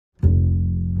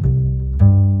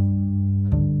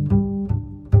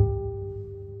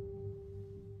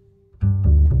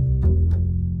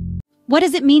What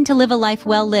does it mean to live a life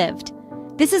well lived?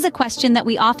 This is a question that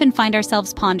we often find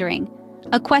ourselves pondering,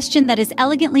 a question that is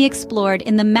elegantly explored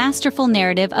in the masterful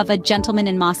narrative of A Gentleman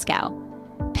in Moscow.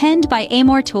 Penned by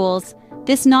Amor Towles,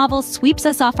 this novel sweeps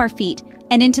us off our feet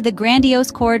and into the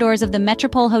grandiose corridors of the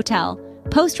Metropol Hotel,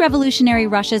 post-revolutionary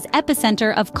Russia's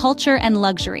epicenter of culture and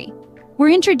luxury. We're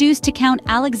introduced to Count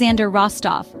Alexander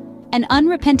Rostov, an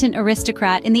unrepentant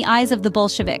aristocrat in the eyes of the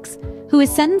Bolsheviks, who is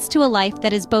sentenced to a life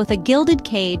that is both a gilded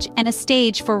cage and a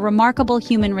stage for remarkable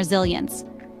human resilience.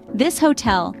 This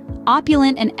hotel,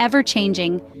 opulent and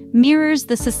ever-changing, mirrors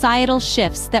the societal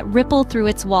shifts that ripple through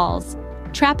its walls,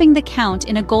 trapping the Count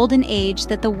in a golden age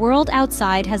that the world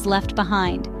outside has left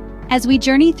behind. As we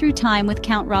journey through time with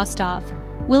Count Rostov,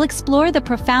 we'll explore the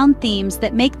profound themes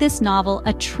that make this novel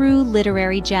a true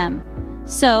literary gem.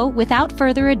 So, without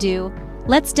further ado,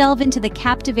 let's delve into the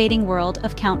captivating world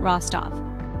of Count Rostov.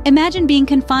 Imagine being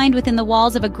confined within the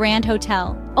walls of a grand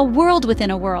hotel, a world within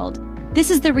a world.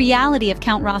 This is the reality of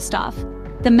Count Rostov.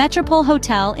 The Metropol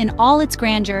Hotel, in all its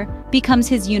grandeur, becomes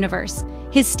his universe,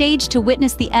 his stage to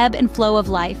witness the ebb and flow of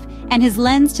life, and his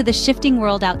lens to the shifting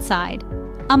world outside.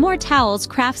 Amor Towles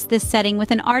crafts this setting with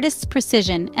an artist's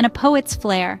precision and a poet's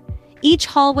flair. Each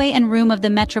hallway and room of the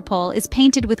Metropol is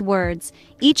painted with words,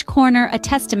 each corner a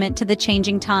testament to the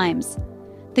changing times.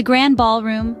 The grand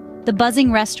ballroom, the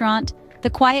buzzing restaurant, the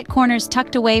quiet corners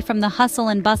tucked away from the hustle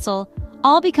and bustle,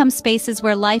 all become spaces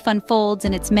where life unfolds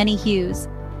in its many hues.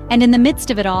 And in the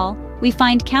midst of it all, we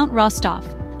find Count Rostov,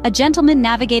 a gentleman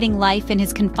navigating life in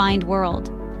his confined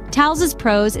world. Towles's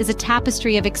prose is a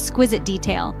tapestry of exquisite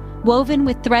detail, woven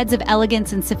with threads of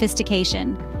elegance and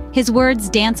sophistication. His words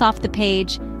dance off the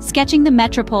page, sketching the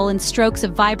Metropol in strokes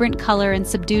of vibrant color and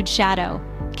subdued shadow,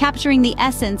 capturing the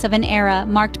essence of an era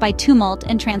marked by tumult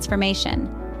and transformation.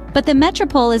 But the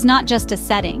Metropol is not just a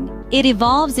setting, it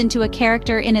evolves into a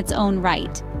character in its own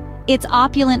right. Its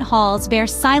opulent halls bear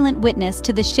silent witness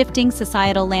to the shifting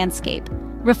societal landscape,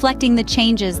 reflecting the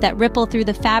changes that ripple through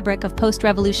the fabric of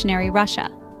post-revolutionary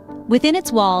Russia. Within its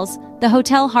walls, the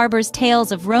hotel harbors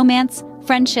tales of romance,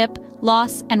 friendship,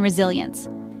 loss, and resilience.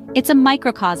 It's a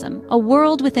microcosm, a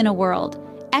world within a world,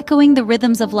 echoing the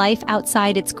rhythms of life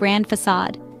outside its grand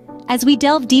facade. As we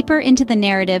delve deeper into the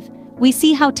narrative, we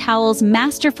see how Towles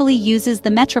masterfully uses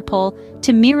the Metropol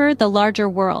to mirror the larger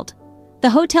world. The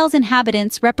hotel's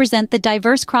inhabitants represent the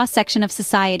diverse cross-section of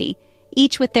society,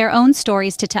 each with their own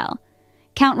stories to tell.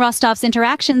 Count Rostov's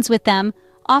interactions with them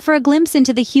offer a glimpse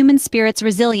into the human spirit's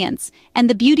resilience and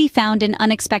the beauty found in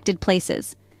unexpected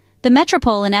places. The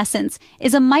Metropol, in essence,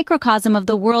 is a microcosm of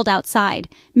the world outside,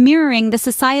 mirroring the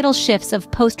societal shifts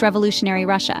of post-revolutionary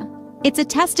Russia. It's a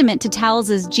testament to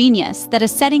Towles's genius that a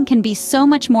setting can be so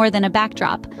much more than a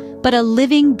backdrop, but a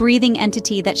living, breathing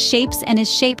entity that shapes and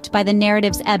is shaped by the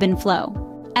narrative's ebb and flow.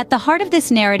 At the heart of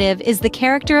this narrative is the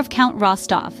character of Count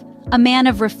Rostov, a man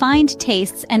of refined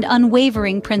tastes and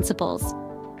unwavering principles.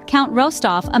 Count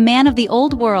Rostov, a man of the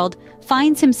old world,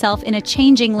 finds himself in a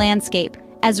changing landscape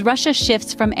as Russia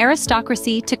shifts from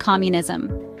aristocracy to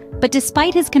communism. But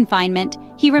despite his confinement,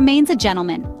 he remains a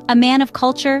gentleman, a man of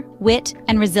culture, wit,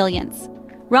 and resilience.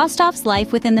 Rostov's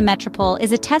life within the Metropol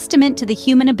is a testament to the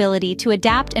human ability to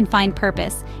adapt and find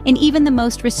purpose in even the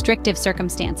most restrictive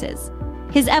circumstances.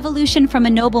 His evolution from a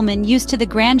nobleman used to the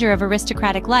grandeur of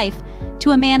aristocratic life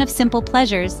to a man of simple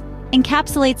pleasures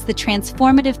encapsulates the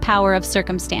transformative power of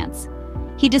circumstance.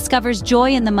 He discovers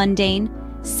joy in the mundane,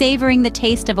 savoring the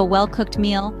taste of a well-cooked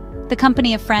meal, the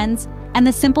company of friends, and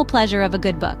the simple pleasure of a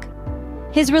good book.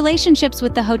 His relationships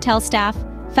with the hotel staff,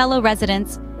 fellow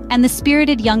residents, and the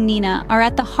spirited young Nina are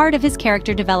at the heart of his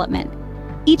character development.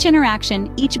 Each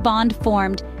interaction, each bond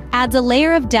formed, adds a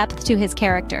layer of depth to his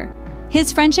character.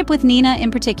 His friendship with Nina, in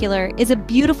particular, is a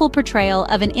beautiful portrayal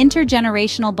of an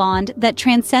intergenerational bond that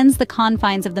transcends the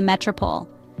confines of the Metropol.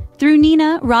 Through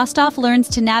Nina, Rostov learns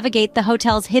to navigate the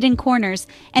hotel's hidden corners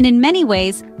and, in many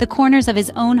ways, the corners of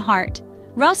his own heart.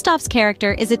 Rostov's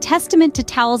character is a testament to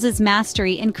Towles's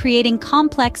mastery in creating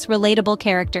complex, relatable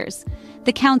characters.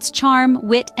 The Count's charm,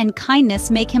 wit, and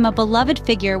kindness make him a beloved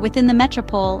figure within the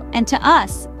Metropol and to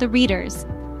us, the readers.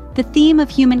 The theme of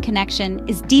human connection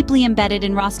is deeply embedded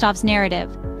in Rostov's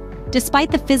narrative. Despite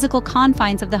the physical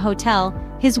confines of the hotel,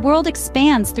 his world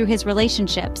expands through his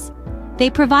relationships. They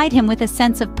provide him with a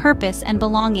sense of purpose and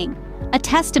belonging, a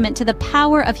testament to the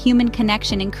power of human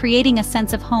connection in creating a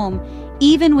sense of home,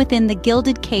 even within the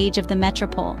gilded cage of the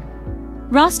Metropol.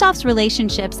 Rostov's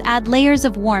relationships add layers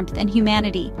of warmth and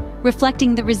humanity,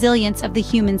 reflecting the resilience of the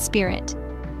human spirit.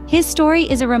 His story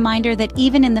is a reminder that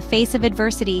even in the face of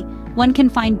adversity, one can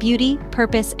find beauty,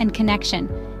 purpose, and connection,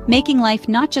 making life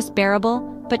not just bearable,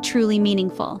 but truly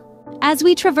meaningful. As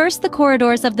we traverse the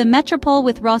corridors of the Metropol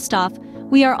with Rostov,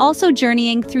 we are also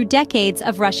journeying through decades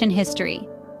of Russian history.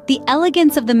 The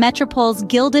elegance of the Metropol's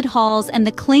gilded halls and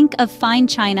the clink of fine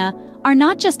china are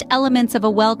not just elements of a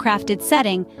well-crafted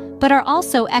setting, but are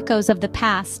also echoes of the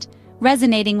past,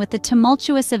 resonating with the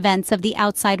tumultuous events of the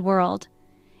outside world.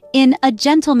 In A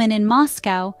Gentleman in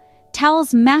Moscow,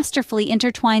 Towles masterfully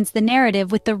intertwines the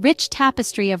narrative with the rich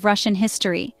tapestry of Russian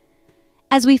history.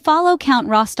 As we follow Count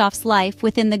Rostov's life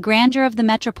within the grandeur of the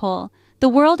Metropol, the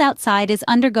world outside is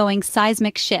undergoing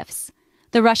seismic shifts.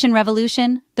 The Russian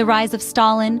Revolution, the rise of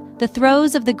Stalin, the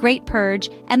throes of the Great Purge,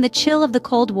 and the chill of the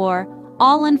Cold War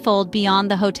all unfold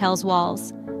beyond the hotel's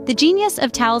walls. The genius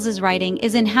of Towles's writing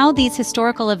is in how these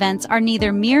historical events are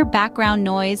neither mere background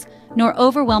noise nor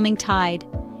overwhelming tide.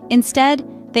 Instead,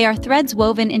 they are threads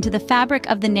woven into the fabric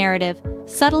of the narrative,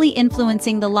 subtly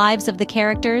influencing the lives of the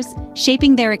characters,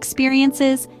 shaping their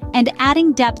experiences, and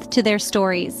adding depth to their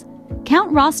stories.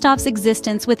 Count Rostov's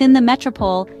existence within the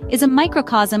Metropol is a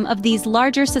microcosm of these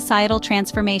larger societal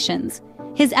transformations.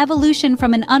 His evolution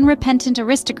from an unrepentant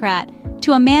aristocrat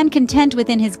to a man content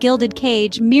within his gilded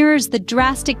cage mirrors the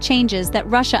drastic changes that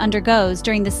Russia undergoes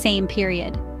during the same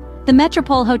period. The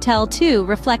Metropol Hotel, too,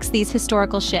 reflects these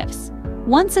historical shifts.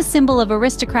 Once a symbol of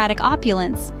aristocratic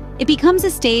opulence, it becomes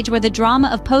a stage where the drama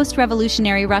of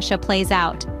post-revolutionary Russia plays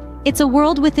out. It's a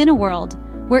world within a world,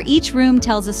 where each room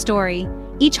tells a story,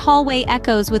 each hallway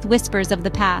echoes with whispers of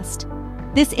the past.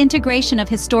 This integration of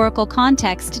historical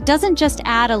context doesn't just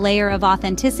add a layer of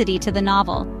authenticity to the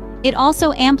novel, it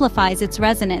also amplifies its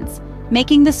resonance,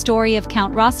 making the story of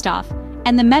Count Rostov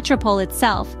and the Metropol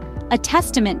itself a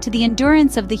testament to the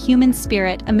endurance of the human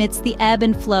spirit amidst the ebb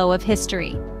and flow of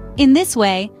history. In this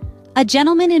way, A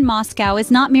Gentleman in Moscow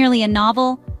is not merely a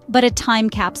novel, but a time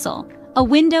capsule, a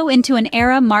window into an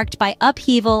era marked by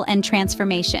upheaval and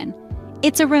transformation.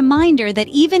 It's a reminder that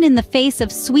even in the face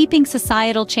of sweeping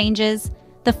societal changes,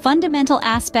 the fundamental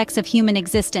aspects of human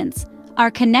existence,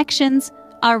 our connections,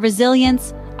 our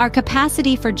resilience, our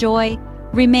capacity for joy,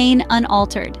 remain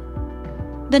unaltered.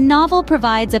 The novel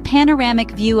provides a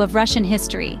panoramic view of Russian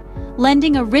history,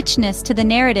 lending a richness to the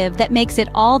narrative that makes it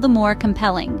all the more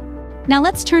compelling. Now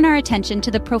let's turn our attention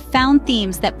to the profound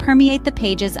themes that permeate the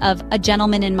pages of A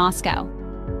Gentleman in Moscow.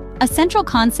 A central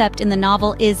concept in the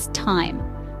novel is time.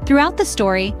 Throughout the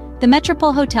story, the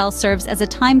Metropol Hotel serves as a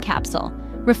time capsule,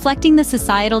 reflecting the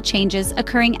societal changes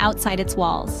occurring outside its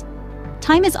walls.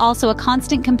 Time is also a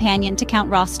constant companion to Count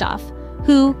Rostov,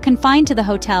 who, confined to the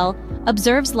hotel,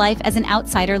 observes life as an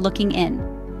outsider looking in.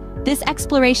 This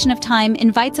exploration of time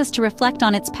invites us to reflect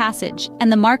on its passage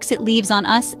and the marks it leaves on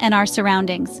us and our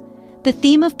surroundings. The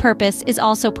theme of purpose is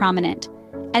also prominent.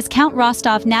 As Count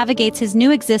Rostov navigates his new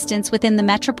existence within the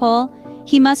Metropol,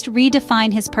 he must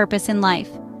redefine his purpose in life.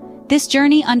 This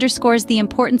journey underscores the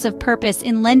importance of purpose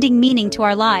in lending meaning to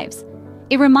our lives.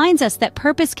 It reminds us that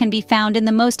purpose can be found in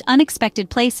the most unexpected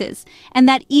places, and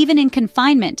that even in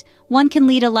confinement, one can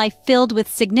lead a life filled with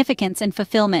significance and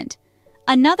fulfillment.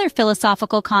 Another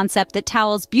philosophical concept that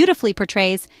Towles beautifully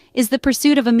portrays is the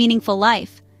pursuit of a meaningful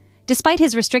life. Despite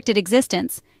his restricted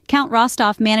existence, Count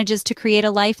Rostov manages to create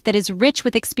a life that is rich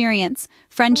with experience,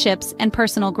 friendships, and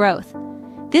personal growth.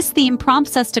 This theme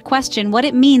prompts us to question what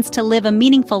it means to live a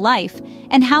meaningful life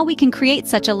and how we can create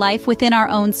such a life within our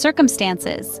own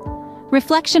circumstances.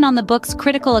 Reflection on the book's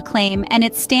critical acclaim and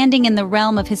its standing in the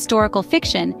realm of historical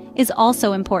fiction is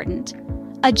also important.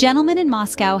 A Gentleman in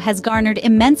Moscow has garnered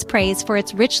immense praise for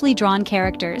its richly drawn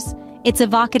characters, its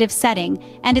evocative setting,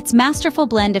 and its masterful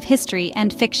blend of history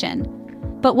and fiction.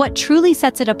 But what truly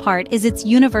sets it apart is its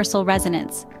universal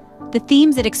resonance. The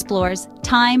themes it explores,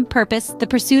 time, purpose, the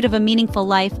pursuit of a meaningful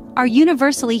life, are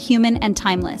universally human and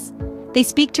timeless. They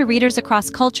speak to readers across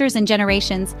cultures and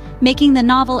generations, making the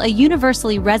novel a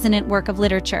universally resonant work of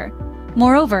literature.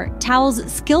 Moreover,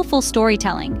 Towles' skillful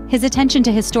storytelling, his attention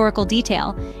to historical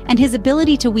detail, and his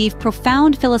ability to weave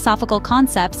profound philosophical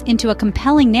concepts into a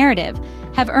compelling narrative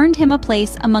have earned him a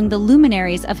place among the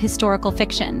luminaries of historical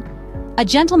fiction. A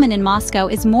Gentleman in Moscow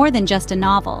is more than just a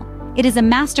novel. It is a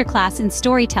masterclass in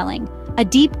storytelling, a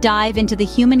deep dive into the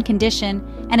human condition,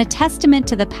 and a testament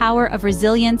to the power of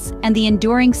resilience and the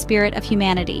enduring spirit of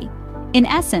humanity. In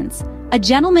essence, A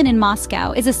Gentleman in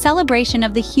Moscow is a celebration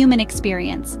of the human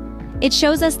experience. It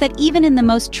shows us that even in the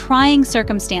most trying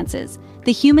circumstances,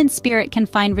 the human spirit can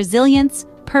find resilience,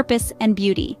 purpose, and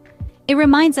beauty. It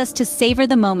reminds us to savor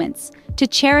the moments, to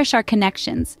cherish our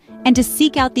connections, and to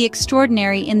seek out the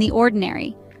extraordinary in the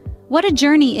ordinary. What a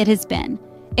journey it has been,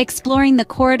 exploring the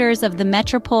corridors of the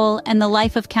Metropol and the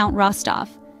life of Count Rostov.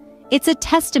 It's a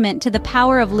testament to the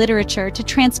power of literature to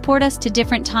transport us to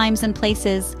different times and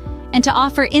places, and to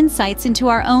offer insights into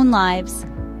our own lives.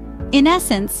 In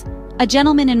essence, A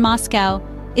Gentleman in Moscow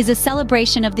is a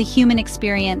celebration of the human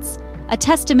experience, a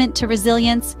testament to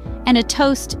resilience, and a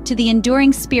toast to the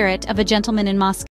enduring spirit of a gentleman in Moscow.